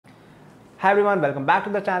Hi everyone, welcome back to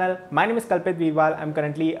the channel. My name is Kalpit Veerwal. I'm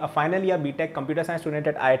currently a final year BTech Computer Science student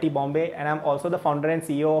at IIT Bombay and I'm also the founder and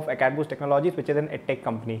CEO of AcadBoost Technologies, which is an edtech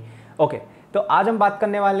company. Okay, तो आज हम बात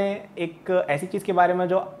करने वाले हैं एक ऐसी चीज़ के बारे में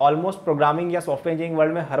जो ऑलमोस्ट प्रोग्रामिंग या सॉफ्टवेयर इंजीनियरिंग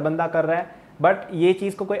वर्ल्ड में हर बंदा कर रहा है, बट ये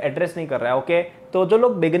चीज़ को कोई एड्रेस नहीं कर रहा है. ओके, तो जो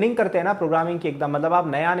लोग बिगिनिंग करते हैं ना प्रोग्रामिंग की, एकदम मतलब आप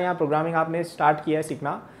नया प्रोग्रामिंग आपने स्टार्ट किया है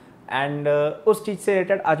सीखना, एंड उस चीज़ से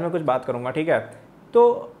रिलेटेड आज मैं कुछ बात करूँगा. ठीक है,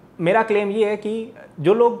 तो मेरा क्लेम ये है कि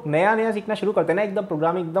जो लोग नया सीखना शुरू करते हैं ना, एकदम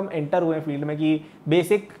प्रोग्रामिंग एकदम एंटर हुए हैं फील्ड में कि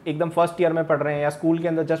बेसिक एकदम फर्स्ट ईयर में पढ़ रहे हैं या स्कूल के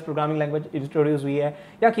अंदर जस्ट प्रोग्रामिंग लैंग्वेज इंट्रोड्यूस हुई है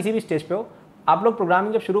या किसी भी स्टेज पे हो, आप लोग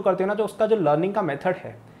प्रोग्रामिंग जब शुरू करते हो ना, तो उसका जो लर्निंग का मेथड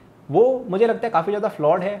है वो मुझे लगता है काफ़ी ज़्यादा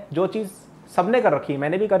फ्लॉड है. जो चीज़ सबने कर रखी है,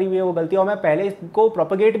 मैंने भी करी हुई है वो गलती, और मैं पहले इसको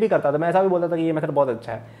प्रोपोगेट भी करता था. मैं ऐसा भी बोलता था कि ये मेथड बहुत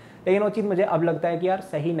अच्छा है, लेकिन वो चीज़ मुझे अब लगता है कि यार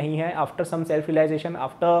सही नहीं है after some self realisation,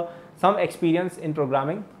 after some experience in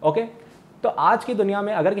programming. Okay, तो आज की दुनिया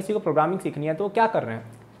में अगर किसी को प्रोग्रामिंग सीखनी है तो क्या कर रहे हैं.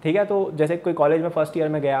 ठीक है, तो जैसे कोई कॉलेज में फर्स्ट ईयर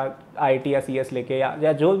में गया आईटी या सीएस लेके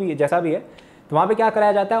या जो भी जैसा भी है, तो वहाँ पे क्या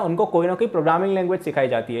कराया जाता है, उनको कोई ना कोई प्रोग्रामिंग लैंग्वेज सिखाई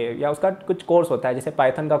जाती है या उसका कुछ कोर्स होता है. जैसे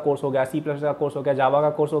पाइथन का कोर्स हो गया, सी प्लस का कोर्स हो गया, जावा का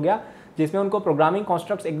कोर्स हो गया, जिसमें उनको प्रोग्रामिंग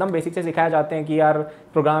कॉन्स्ट्रक्ट्स एकदम बेसिक से सिखाए जाते हैं कि यार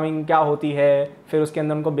प्रोग्रामिंग क्या होती है. फिर उसके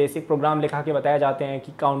अंदर उनको बेसिक प्रोग्राम लिखा के बताए जाते हैं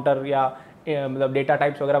कि काउंटर या मतलब डेटा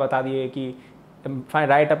टाइप्स वगैरह बता दिए कि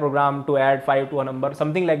right a programme to add 5 to a number,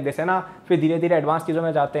 something like this, है ना. फिर धीरे धीरे एडवांस चीज़ों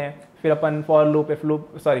में जाते हैं. फिर अपन फॉर लूप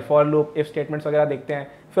इफ स्टेटमेंट्स वगैरह देखते हैं.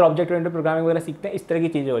 फिर ऑब्जेक्ट ओरिएंटेड प्रोग्रामिंग वगैरह सीखते हैं. इस तरह की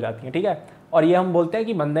चीज़ें हो जाती हैं. ठीक है, और ये हम बोलते हैं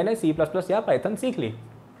कि बंदे ने सी प्लस प्लस या पाइथन सीख ली.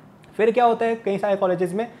 फिर क्या होता है कई सारे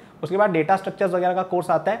कॉलेजेस में, उसके बाद डेटा स्ट्रक्चर्स वगैरह का कोर्स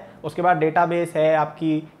आता है, उसके बाद डेटाबेस है,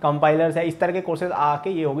 आपकी कंपाइलर्स है, इस तरह के कोर्सेज आके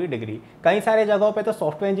ये होगी डिग्री. कई सारे जगहों पे तो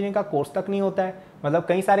सॉफ्टवेयर इंजीनियरिंग का कोर्स तक नहीं होता है. मतलब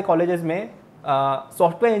कई सारे कॉलेजेस में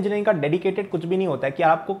सॉफ्टवेयर इंजीनियरिंग का डेडिकेटेड कुछ भी नहीं होता है कि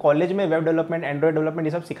आपको कॉलेज में वेब डेवलपमेंट, एंड्रॉइड डेवलपमेंट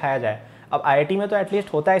ये सब सिखाया जाए. अब आईआईटी में तो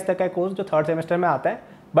एटलीस्ट होता है इस तरह का कोर्स जो 3rd सेमेस्टर में आता है,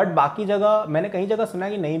 बट बाकी जगह मैंने कई जगह सुना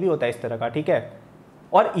है कि नहीं भी होता है इस तरह का. ठीक है,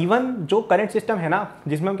 और इवन जो करंट सिस्टम है ना,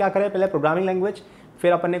 जिसमें हम क्या करें, पहले प्रोग्रामिंग लैंग्वेज,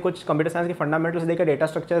 फिर अपन ने कुछ कंप्यूटर साइंस के फंडामेंटल्स देकर डेटा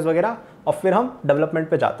स्ट्रक्चर्स वगैरह, और फिर हम डेवलपमेंट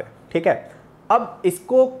पे जाते हैं. ठीक है, अब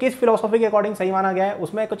इसको किस फिलोसॉफी के अकॉर्डिंग सही माना गया है,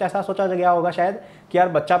 उसमें कुछ ऐसा सोचा गया होगा शायद कि यार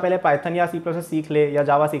बच्चा पहले पाइथन या सी प्लस सीख ले या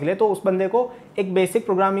जावा सीख ले, तो उस बंदे को एक बेसिक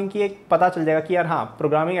प्रोग्रामिंग की एक पता चल जाएगा कि यार हाँ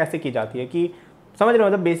प्रोग्रामिंग ऐसे की जाती है, कि समझ रहे हो,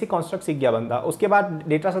 मतलब बेसिक कॉन्स्ट्रक्ट सीख गया बंदा. उसके बाद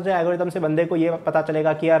डेटा स्ट्रक्चर एल्गोरिथम से बंदे को ये पता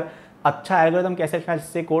चलेगा कि यार अच्छा एल्गोरिथम कैसे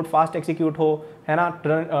जिससे कोड फास्ट एग्जीक्यूट हो, है ना,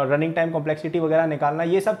 रनिंग टाइम कॉम्प्लेक्सिटी वगैरह निकालना,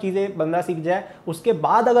 ये सब चीज़ें बंदा सीख जाए. उसके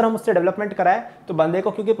बाद अगर हम उससे डेवलपमेंट कराए तो बंदे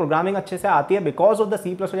को, क्योंकि प्रोग्रामिंग अच्छे से आती है because of the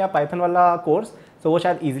C plus या पाइथन वाला कोर्स, तो वो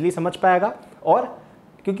शायद ईजिली समझ पाएगा. और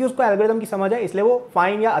क्योंकि उसको एल्गोरिथम की समझ है, इसलिए वो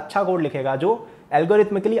फाइन या अच्छा कोड लिखेगा जो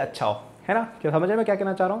एल्गोरिथमिकली अच्छा हो, है ना. क्या समझ में क्या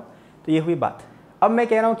कहना चाह रहा हूँ. तो ये हुई बात. अब मैं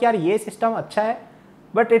कह रहा हूँ कि यार ये सिस्टम अच्छा है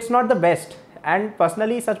but it's not the best. And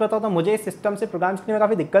personally सच बताओ तो मुझे इस सिस्टम से प्रोग्राम सीखने में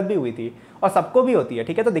काफ़ी दिक्कत भी हुई थी, और सबको भी होती है.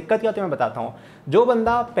 ठीक है, तो दिक्कत क्या होती है मैं बताता हूँ. जो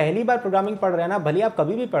बंदा पहली बार प्रोग्रामिंग पढ़ रहा है ना, भले आप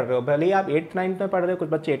कभी भी पढ़ रहे हो, भले आप 8th-9th में पढ़ रहे हो, कुछ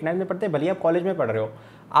बच्चे 8th-9th में पढ़ते हैं, भले आप कॉलेज में पढ़ रहे हो,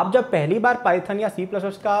 आप जब पहली बार पाइथन या सी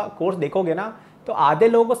प्लस का कोर्स देखोगे ना, तो आधे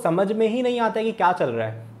लोगों को समझ में ही नहीं आता है कि क्या चल रहा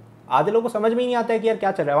है. आधे लोगों को समझ में ही नहीं आता है कि यार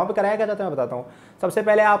क्या चल रहा है. वहाँ पे कराया क्या जाता है मैं बताता हूँ. सबसे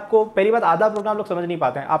पहले आपको पहली बात, आधा प्रोग्राम लोग समझ नहीं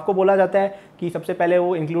पाते हैं. आपको बोला जाता है कि सबसे पहले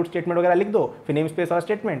वो इंक्लूड स्टेटमेंट वगैरह लिख दो, फिर नेम स्पेस वाला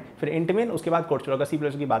स्टेटमेंट, फिर इंट मेन, उसके बाद कोड. अगर सी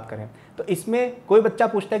प्लस की बात करें तो इसमें कोई बच्चा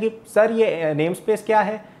पूछता है कि सर ये नेम स्पेस क्या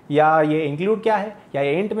है, या ये इंक्लूड क्या है, या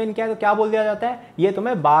ये इंट मेन क्या है, तो क्या बोल दिया जाता है, ये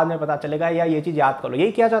तुम्हें बाद में पता चलेगा, या ये चीज़ याद कर लो.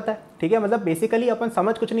 यही किया जाता है. ठीक है, मतलब बेसिकली अपन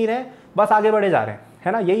समझ कुछ नहीं रहे, बस आगे बढ़े जा रहे हैं,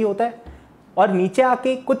 है ना, यही होता है. और नीचे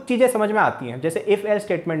आके कुछ चीज़ें समझ में आती हैं, जैसे इफ एल्स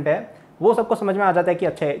स्टेटमेंट है, वो सबको समझ में आ जाता है कि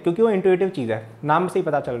अच्छा है, क्योंकि वो इंट्यूटिव चीज़ है, नाम से ही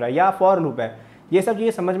पता चल रहा है, या फॉर लूप है, ये सब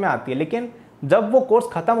चीज़ें समझ में आती है. लेकिन जब वो कोर्स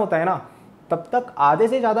ख़त्म होता है ना, तब तक आधे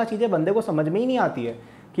से ज़्यादा चीज़ें बंदे को समझ में ही नहीं आती है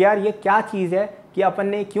कि यार ये क्या चीज़ है, कि अपन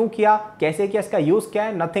ने क्यों किया, कैसे किया, इसका यूज़ क्या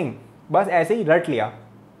है, नथिंग, बस ऐसे ही रट लिया.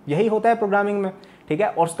 यही होता है प्रोग्रामिंग में. ठीक है,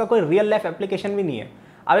 और उसका कोई रियल लाइफ एप्लीकेशन भी नहीं है.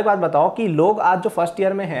 अब एक बात बताओ कि लोग आज जो फर्स्ट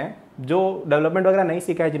ईयर में हैं, जो डेवलपमेंट वगैरह नहीं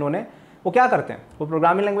सीखा है जिन्होंने, वो क्या करते हैं, वो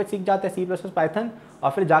प्रोग्रामिंग लैंग्वेज सीख जाते हैं सी प्लस प्लस पाइथन,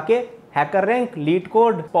 और फिर जाके hacker rank, leet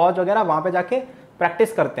code, pause वगैरह वहाँ पे जाके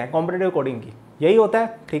प्रैक्टिस करते हैं कॉम्पिटिटिव कोडिंग की. यही होता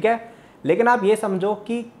है. ठीक है, लेकिन आप ये समझो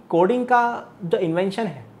कि कोडिंग का जो इन्वेंशन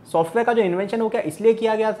है, सॉफ्टवेयर का जो इन्वेंशन, वो क्या इसलिए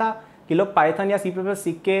किया गया था कि लोग पाइथन या सी प्लस प्लस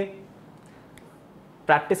सीख के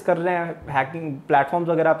प्रैक्टिस कर रहे हैं हैकिंग प्लेटफॉर्म्स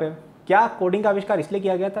वगैरह पे. क्या कोडिंग का आविष्कार इसलिए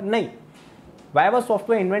किया गया था? नहीं. Why was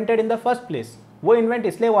software invented in the first place? वो इन्वेंट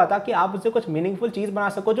इसलिए हुआ था कि आप उससे कुछ मीनिंगफुल चीज़ बना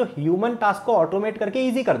सको जो ह्यूमन टास्क को ऑटोमेट करके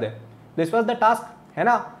ईजी कर दे. दिस वाज द टास्क, है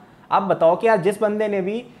ना. आप बताओ कि यार जिस बंदे ने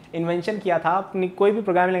भी इन्वेंशन किया था, अपनी कोई भी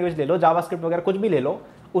प्रोग्रामिंग लैंग्वेज ले लो, जावास्क्रिप्ट वगैरह कुछ भी ले लो,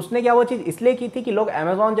 उसने क्या वो चीज़ इसलिए की थी कि लोग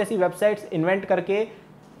अमेजॉन जैसी वेबसाइट्स इन्वेंट करके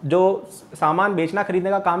जो सामान बेचना खरीदने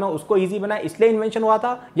का काम है उसको ईजी बनाए, इसलिए इन्वेंशन हुआ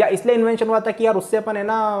था, या इसलिए इन्वेंशन हुआ था कि यार उससे अपन है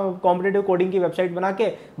ना कॉम्पिटेटिव कोडिंग की वेबसाइट बना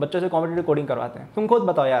के बच्चों से कॉम्पिटेटिव कोडिंग करवाते हैं? तुम खुद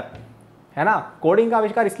बताओ यार, है ना? कोडिंग का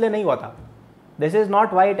आविष्कार इसलिए नहीं हुआ था। This is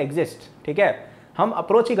not why it exist, ठीक है? हम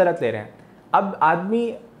अप्रोच ही गलत ले रहे हैं। अब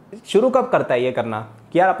आदमी शुरू कब करता है ये करना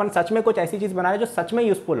कि यार अपन सच में कुछ ऐसी चीज़ बना रहे हैं जो सच में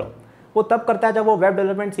यूजफुल हो? वो तब करता है जब वो वेब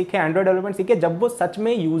डेवलपमेंट सीखे, एंड्रॉइड डेवलपमेंट सीखे, जब वो सच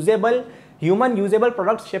में usable, human usable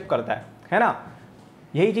product ship करता है ना?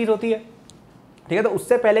 यही चीज़ होती है, ठीक है? तो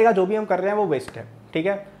उससे पहले का जो भी हम कर रहे हैं वो वेस्ट है, ठीक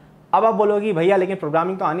है? अब आप बोलोगे भैया लेकिन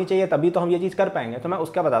प्रोग्रामिंग तो आनी चाहिए तभी तो हम ये चीज़ कर पाएंगे। तो मैं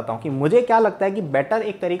उसका बताता हूँ कि मुझे क्या लगता है कि बेटर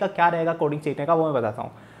एक तरीका क्या रहेगा कोडिंग सीखने का, वो मैं बताता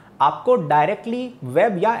हूँ। आपको डायरेक्टली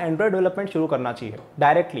वेब या एंड्रॉइड डेवलपमेंट शुरू करना चाहिए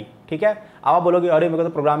डायरेक्टली, ठीक है? अब आप बोलोगे अरे मेरे को तो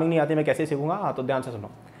प्रोग्रामिंग नहीं आती, मैं कैसे सीखूंगा? हाँ, तो ध्यान से सुनो।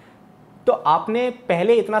 तो आपने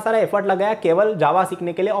पहले इतना सारा एफर्ट लगाया केवल जावा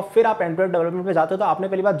सीखने के लिए, और फिर आप एंड्रॉइड डेवलपमेंट पे जाते हो, तो आपने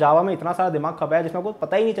पहली बार जावा में इतना सारा दिमाग खपाया जिसमें आपको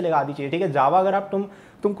पता ही नहीं चलेगा आधी चीज़, ठीक है? जावा अगर आप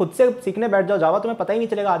तुम खुद से सीखने बैठ जाओ जावा, तुम्हें पता ही नहीं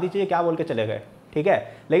चलेगा आधी चीज़ें क्या बोल के चले गए, ठीक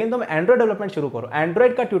है? लेकिन तुम एंड्रॉइड डेवलपमेंट शुरू करो,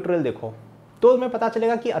 एंड्रॉइड का ट्यूटोरियल देखो, तो तुम्हें पता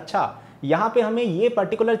चलेगा कि अच्छा यहाँ पे हमें ये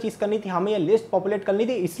पर्टिकुलर चीज़ करनी थी, हमें ये लिस्ट पॉपुलेट करनी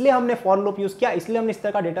थी, इसलिए हमने फॉर लूप यूज़ किया, इसलिए हमने इस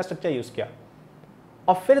तरह का डेटा स्ट्रक्चर यूज़ किया।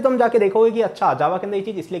 और फिर तुम जाके देखोगे कि अच्छा जावा के अंदर ये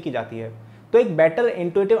चीज़ इसलिए की जाती है। तो एक बेटर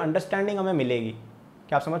इंट्यूटिव अंडरस्टैंडिंग हमें मिलेगी।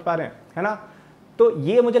 क्या आप समझ पा रहे हैं, है ना? तो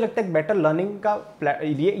ये मुझे लगता है एक बेटर लर्निंग का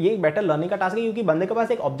ये एक बेटर लर्निंग का टास्क है, क्योंकि बंदे के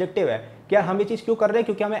पास एक ऑब्जेक्टिव है कि यार हम ये चीज़ क्यों कर रहे हैं,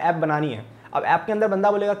 क्योंकि हमें ऐप बनानी है। अब ऐप के अंदर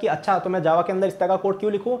बंदा बोलेगा कि अच्छा तो मैं जावा के अंदर इस तरह का कोड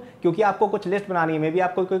क्यों लिखूं, क्योंकि आपको कुछ लिस्ट बनानी है, मे बी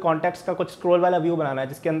आपको कोई कॉन्टेक्स्ट का कुछ स्क्रॉल वाला व्यू बनाना है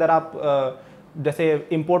जिसके अंदर आप जैसे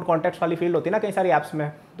इंपोर्ट कॉन्टेक्ट वाली फील्ड होती है ना कई सारी ऐप्स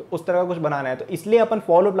में, तो उस तरह का कुछ बनाना है, तो इसलिए अपन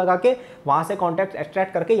फॉर लूप लगा के वहाँ से कॉन्टेक्ट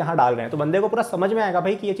एक्सट्रैक्ट करके यहाँ डाल रहे हैं। तो बंदे को पूरा समझ में आएगा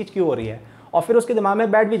भाई कि ये चीज़ क्यों हो रही है, और फिर उसके दिमाग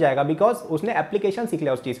में बैठ भी जाएगा बिकॉज उसने एप्लीकेशन सीख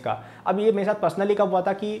लिया उस चीज़ का। अब ये मेरे साथ पर्सनली कब हुआ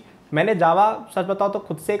था कि मैंने जावा, सच बताओ तो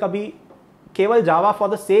खुद से कभी केवल जावा for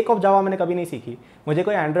the sake of Java मैंने कभी नहीं सीखी। मुझे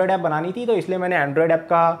कोई एंड्रॉइड ऐप बनानी थी तो इसलिए मैंने एंड्रॉइड ऐप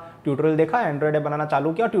का ट्यूटोरियल देखा, एंड्रॉइड ऐप बनाना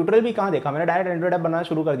चालू किया। और ट्यूटोरियल भी कहाँ देखा, मैंने डायरेक्ट एंड्रॉइड ऐप बनाना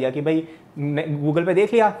शुरू कर दिया कि भाई गूगल पे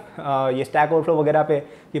देख लिया ये स्टैक ओवरफ्लो वगैरह पे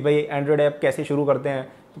कि भाई एंड्रॉइड ऐप कैसे शुरू करते हैं।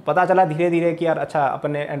 तो पता चला धीरे धीरे कि यार अच्छा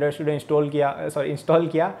अपन ने एंड्रॉइड स्टूडियो इंस्टॉल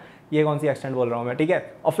किया, ये कौन सी एक्सटेंट बोल रहा हूँ मैं, ठीक है?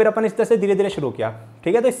 और फिर अपन इस तरह से धीरे धीरे शुरू किया,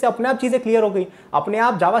 ठीक है? तो इससे अपने आप चीज़ें क्लियर हो गई, अपने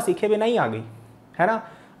आप जावा सीखे भी नहीं आ गई, है ना?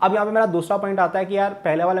 अब यहाँ पे मेरा दूसरा पॉइंट आता है कि यार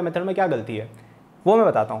पहले वाले मेथड में क्या गलती है, वो मैं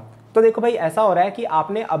बताता हूँ। तो देखो भाई ऐसा हो रहा है कि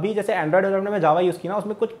आपने अभी जैसे एंड्रॉइड डेवलपमेंट में जावा यूज़ की ना,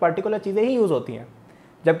 उसमें कुछ पर्टिकुलर चीज़ें ही यूज़ होती हैं,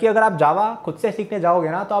 जबकि अगर आप जावा खुद से सीखने जाओगे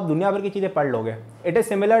ना तो आप दुनिया भर की चीज़ें पढ़ लोगे। इट इज़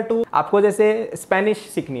सिमिलर टू आपको जैसे स्पेनिश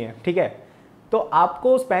सीखनी है, ठीक है? तो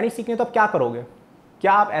आपको स्पेनिश सीखनी है तो आप क्या करोगे?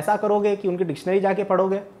 क्या आप ऐसा करोगे कि उनकी डिक्शनरी जाके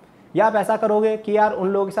पढ़ोगे, या आप ऐसा करोगे कि यार उन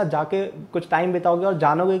लोगों के साथ जाके कुछ टाइम बिताओगे और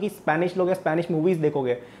जानोगे कि स्पेनिश लोग या स्पेनिश मूवीज़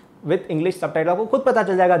देखोगे विथ इंग्लिश सबटाइटल? आपको खुद पता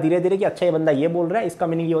चल जाएगा धीरे धीरे कि अच्छा ये बंदा ये बोल रहा है, इसका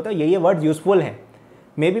मीनिंग ये होता है, ये वर्ड यूजफुल हैं।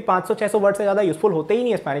 मे बी 500-600 वर्ड से ज़्यादा यूजफुल होते ही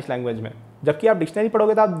नहीं है स्पेनिश लैंग्वेज में, जबकि आप डिक्शनरी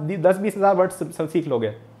पढ़ोगे तो आप 10-20 हज़ार वर्ड सीख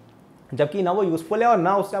लोगे, जबकि ना वो यूजफुल है और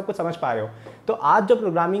ना उससे आप कुछ समझ पा रहे हो। तो आज जो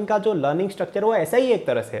प्रोग्रामिंग का जो लर्निंग स्ट्रक्चर वो ऐसा ही एक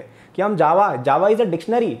तरह से कि हम जावा is a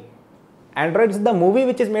dictionary, Android is the movie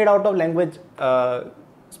which is made out of language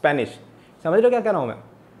Spanish. समझ रहे हो क्या कह रहा हूँ मैं?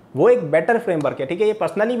 वो एक बेटर फ्रेमवर्क है, ठीक है? ये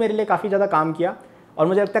पर्सनली मेरे लिए काफ़ी ज़्यादा काम किया और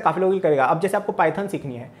मुझे लगता है काफ़ी लोग ही करेगा। अब जैसे आपको पाइथन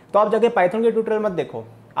सीखनी है तो आप जाके पाइथन के ट्यूटोरियल मत देखो,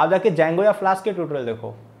 आप जाके जैंगो या फ्लास्क के ट्यूटोरियल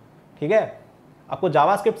देखो, ठीक है? आपको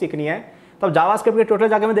जावास्क्रिप्ट सीखनी है तो आप जावास्क्रिप्ट के ट्यूटोरियल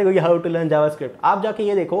जाके मत देखो हाउ टू लर्न जावास्क्रिप्ट, आप जाके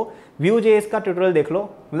ये देखो Vue.js का ट्यूटोरियल देख लो,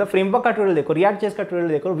 मतलब फ्रेमवर्क का ट्यूटोरियल देखो, React.js का ट्यूटोरियल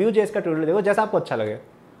देखो, Vue.js का ट्यूटोरियल देखो, जैसा आपको अच्छा लगे,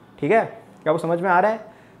 ठीक है? क्या आपको समझ में आ रहा है?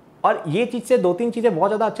 और ये चीज़ से 2-3 चीज़ें बहुत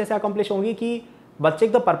ज़्यादा अच्छे से अकम्प्लिश होंगी कि बच्चे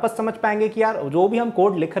एक तो पर्पस समझ पाएंगे कि यार जो भी हम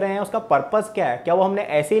कोड लिख रहे हैं उसका पर्पस क्या है। क्या वो हमने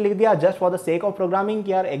ऐसे ही लिख दिया just for the sake of programming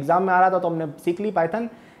कि यार एग्जाम में आ रहा था तो हमने सीख ली पाइथन,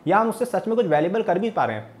 या हम उससे सच में कुछ वैल्यूबल कर भी पा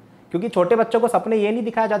रहे हैं? क्योंकि छोटे बच्चों को सपने ये नहीं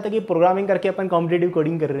दिखाया जाता कि प्रोग्रामिंग करके अपन कॉम्पिटिटिव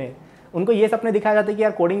कोडिंग कर रहे हैं, उनको ये सपने दिखाया जाते हैं कि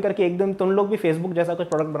यार कोडिंग करके एक दिन तुम लोग भी फेसबुक जैसा कुछ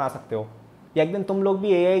प्रोडक्ट बना सकते हो, या एक दिन तुम लोग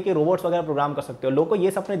भी एआई के रोबोट्स वगैरह प्रोग्राम कर सकते हो। लोगों को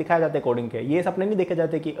ये सपने दिखाए जाते हैं कोडिंग के, ये सपने नहीं देखे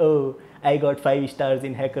जाते कि ओह I got 5 stars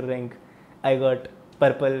in hacker rank, I got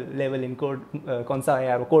purple level in code, कौन सा है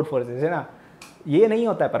यार वो कोड फोर्सेस है ना, ये नहीं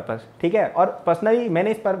होता है पर्पस, ठीक है? और पर्सनली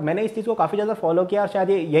मैंने इस चीज़ को काफ़ी ज़्यादा फॉलो किया और शायद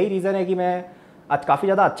यही रीज़न है कि मैं आज काफ़ी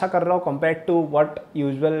ज़्यादा अच्छा कर रहा हूँ compare to what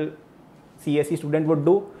usual CSE student would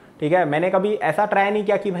do, ठीक है? मैंने कभी ऐसा ट्राई नहीं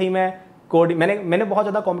किया कि भाई मैं कोड मैंने बहुत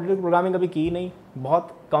ज़्यादा कॉम्पिटिटिव प्रोग्रामिंग कभी की नहीं, बहुत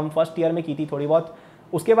कम फर्स्ट ईयर में की थी थोड़ी बहुत,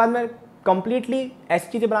 उसके बाद मैं कंप्लीटली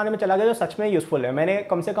ऐसी चीज़ें बनाने में चला गया जो सच में यूज़फुल है। मैंने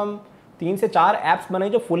कम से कम 3 से 4 ऐप्स बनाई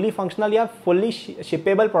जो फुल्ली फंक्शनल या फुल्ली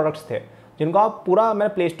शिपेबल प्रोडक्ट्स थे, जिनको आप पूरा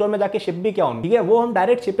मैंने प्ले स्टोर में जाके शिप भी किया उनकी, ठीक है? वो हम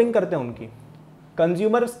डायरेक्ट शिपिंग करते हैं उनकी,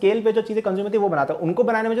 कंज्यूमर स्केल पे जो चीज़ें कंज्यूमर थी वो बनाता है। उनको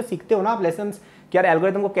बनाने में जो सीखते हो ना आप लेसन्स कि यार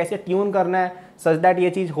एल्गोरिथम को कैसे ट्यून करना है, सच दैट ये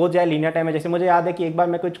चीज़ हो जाए लीनियर टाइम में। जैसे मुझे याद है कि एक बार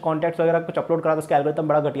मैं कुछ कॉन्टैक्ट्स वगैरह कुछ अपलोड करा था, उसका एल्गोरिथम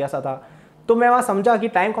बड़ा घटिया सा था, तो मैं वहाँ समझा कि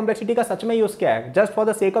टाइम कॉम्प्लेक्सिटी का सच में यूज़ क्या है। Just for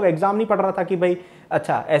the sake of exam नहीं पढ़ रहा था कि भाई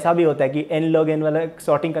अच्छा ऐसा भी होता है कि n log n वाला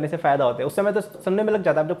सॉर्टिंग करने से फायदा होता है, उस समय तो सुनने में लग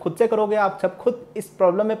जाता है। आप जब खुद से करोगे, आप जब खुद इस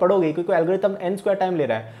प्रॉब्लम में पढ़ोगे क्योंकि एल्गोरिथम n स्क्वायर टाइम ले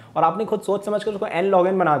रहा है और आपने खुद सोच समझ कर उसको n log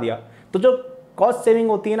n बना दिया, तो जो कॉस्ट सेविंग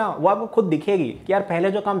होती है ना वो आपको खुद दिखेगी कि यार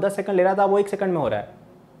पहले जो काम 10 सेकंड ले रहा था वो 1 सेकंड में हो रहा है।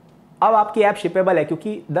 अब आपकी ऐप शिपेबल है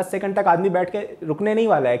क्योंकि 10 सेकंड तक आदमी बैठ के रुकने नहीं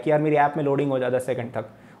वाला है कि यार मेरी ऐप में लोडिंग हो जाए 10 सेकंड तक,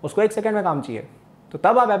 उसको 1 सेकंड में काम चाहिए। तो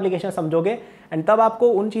तब आप एप्लीकेशन समझोगे एंड तब आपको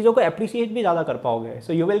उन चीज़ों को अप्रिशिएट भी ज़्यादा कर पाओगे।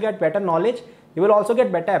 So you will get better knowledge, you will also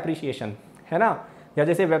get better appreciation, है ना। या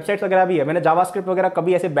जैसे वेबसाइट्स वगैरह भी है, मैंने जावास्क्रिप्ट वगैरह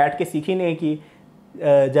कभी ऐसे बैठ के सीखी नहीं कि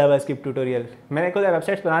जावास्क्रिप्ट ट्यूटोरियल, मैंने खुद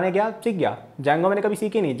वेबसाइट्स बनाने गया सीख गया। जैंगो मैंने कभी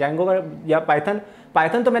सीखी नहीं, जैंगो या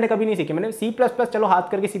पाइथन तो मैंने कभी नहीं सीखी। मैंने C++ चलो हाथ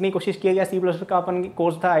करके सीखने की कोशिश की, या C++ का अपन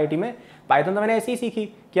कोर्स था IIT में। पाइथन तो मैंने ऐसे ही सीखी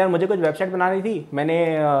कि यार मुझे कुछ वेबसाइट बनानी थी, मैंने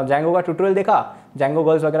जैंगो का ट्यूटोरियल देखा, जैंगो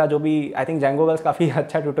गर्ल्स वगैरह जो भी, आई थिंक जैंगो गर्ल्स काफ़ी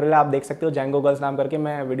अच्छा ट्यूटोरियल है, आप देख सकते हो जैंगो गर्ल्स नाम करके,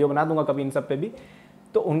 मैं वीडियो बना दूंगा कभी इन सब पे भी।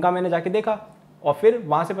 तो उनका मैंने जाके देखा और फिर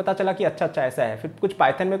वहाँ से पता चला कि अच्छा ऐसा है। फिर कुछ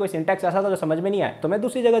पाइथन में कोई सिंटैक्स ऐसा था जो समझ में नहीं आया, तो मैं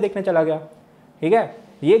दूसरी जगह देखने चला गया। ठीक है,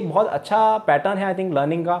 ये एक बहुत अच्छा पैटर्न है आई थिंक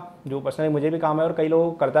लर्निंग का, जो पर्सनली मुझे भी काम है और कई लोगों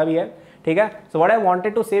को करता भी है। ठीक है, so what I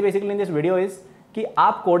wanted to से basically in this video is कि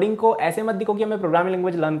आप कोडिंग को ऐसे मत देखो कि हमें प्रोग्रामिंग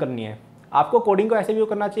लैंग्वेज लर्न करनी है। आपको कोडिंग को ऐसे भी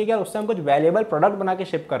करना चाहिए कि यार उससे हम कुछ वैल्यूएबल प्रोडक्ट बना के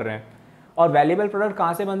शिप कर रहे हैं। और वैल्यूएबल प्रोडक्ट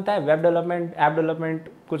कहाँ से बनता है? वेब डेवलपमेंट, ऐप डेवलपमेंट,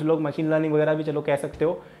 कुछ लोग मशीन लर्निंग वगैरह भी चलो कह सकते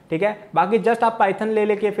हो। ठीक है, बाकी जस्ट आप पाइथन ले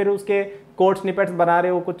लेके फिर उसके कोड स्निपेट्स बना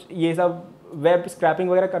रहे हो, कुछ ये सब वेब स्क्रैपिंग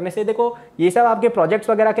वगैरह करने से, देखो ये सब आपके प्रोजेक्ट्स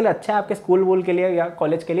वगैरह के लिए अच्छा है, आपके स्कूल वूल के लिए या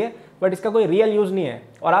कॉलेज के लिए, बट इसका कोई रियल यूज़ नहीं है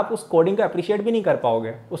और आप उस कोडिंग को अप्रिशिएट भी नहीं कर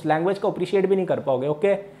पाओगे, उस लैंग्वेज को अप्रिशिएट भी नहीं कर पाओगे।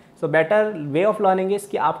 Okay, so better way of learning is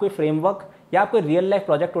कि आप कोई फ्रेमवर्क या आप कोई रियल लाइफ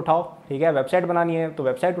प्रोजेक्ट उठाओ। ठीक है, वेबसाइट बनानी है तो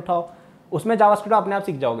वेबसाइट उठाओ, उसमें जावास्क्रिप्ट अपने आप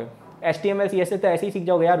सीख जाओगे, HTML CSS तो ऐसे ही सीख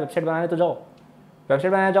जाओगे। यार वेबसाइट बनाने तो जाओ,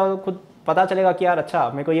 वेबसाइट बनाने जाओ तो खुद पता चलेगा कि यार अच्छा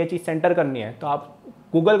मेरे को ये चीज़ सेंटर करनी है, तो आप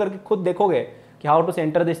गूगल करके खुद देखोगे कि how to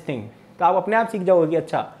centre this thing, तो आप अपने आप सीख जाओगे कि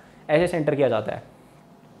अच्छा ऐसे सेंटर किया जाता है।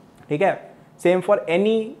 ठीक है, same for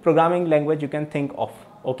any programming language you can think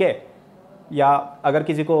of. Okay, या अगर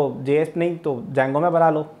किसी को JS नहीं तो जैंगो में बना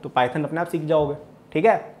लो, तो पाइथन अपने आप सीख जाओगे। ठीक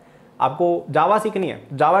है, आपको जावा सीखनी है,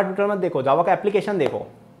 जावा ट्यूटोरियल मत देखो, जावा का एप्लीकेशन देखो,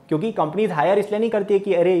 क्योंकि कंपनीज हायर इसलिए नहीं करती है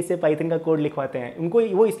कि अरे इससे पाइथन का कोड लिखवाते हैं, उनको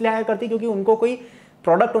वो इसलिए हायर करती है क्योंकि उनको कोई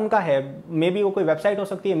प्रोडक्ट उनका है, मे बी वो कोई वेबसाइट हो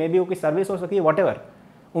सकती है, मे बी वो कोई सर्विस हो सकती है, वॉटेवर,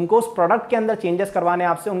 उनको उस प्रोडक्ट के अंदर चेंजेस करवाने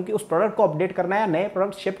आपसे, उनकी उस प्रोडक्ट को अपडेट करना है या नए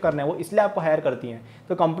प्रोडक्ट शिप करना है, वो इसलिए आपको हायर करती हैं।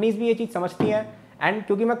 तो कंपनीज भी ये चीज़ समझती हैं, एंड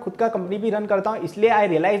क्योंकि मैं खुद का कंपनी भी रन करता हूँ इसलिए आई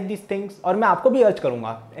रियलाइज दिस थिंग्स। और मैं आपको भी अर्ज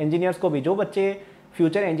करूँगा, इंजीनियर्स को भी, जो बच्चे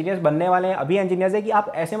फ्यूचर इंजीनियर्स बनने वाले हैं, अभी इंजीनियर्स है, कि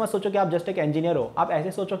आप ऐसे मत सोचो कि आप जस्ट एक इंजीनियर हो, आप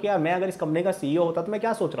ऐसे सोचो कि यार मैं अगर इस कंपनी का CEO होता तो मैं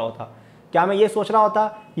क्या सोच रहा होता। क्या मैं ये सोच रहा होता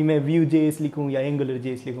कि मैं Vue.js लिखूँ या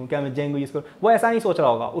AngularJS लिखूँ, क्या मैं Django यूज़ करूँ, वो ऐसा नहीं सोच रहा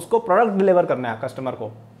होगा। उसको प्रोडक्ट डिलीवर करना है कस्टमर को।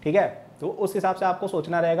 ठीक है, तो उस हिसाब से आपको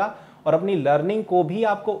सोचना रहेगा और अपनी लर्निंग को भी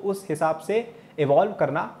आपको उस हिसाब से इवॉल्व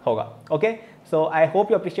करना होगा। Okay, so I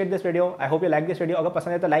hope you appreciate this video, I hope you like this video. अगर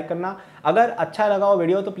पसंद है तो लाइक करना, अगर अच्छा लगा हो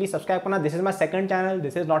वीडियो तो प्लीज़ सब्सक्राइब करना। This is my second channel,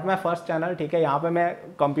 this is not my first channel. ठीक है, यहाँ पे मैं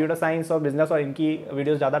कंप्यूटर साइंस और बिजनेस और इनकी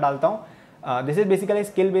वीडियोज़ ज़्यादा डालता हूँ। This is basically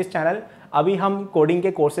skill based channel. अभी हम कोडिंग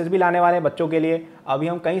के कोर्सेज भी लाने वाले हैं बच्चों के लिए, अभी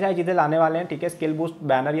हम कई सारी चीज़ें लाने वाले हैं। ठीक है, स्किल बूस्ट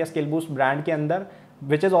बैनर या स्किल बूस्ट ब्रांड के अंदर,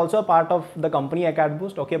 which is also part of the company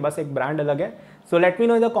AcadBoost। Okay, बस एक ब्रांड अलग है। So let me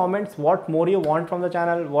know in the comments what more you want from the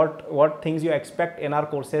channel, what things you expect in are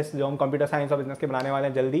courses जो हम computer science और business के बनाने वाले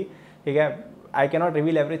हैं जल्दी। ठीक है, I can not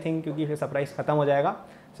reveal everything क्योंकि फिर सरप्राइज खत्म हो जाएगा।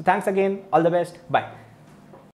 So thanks again, all the best, bye.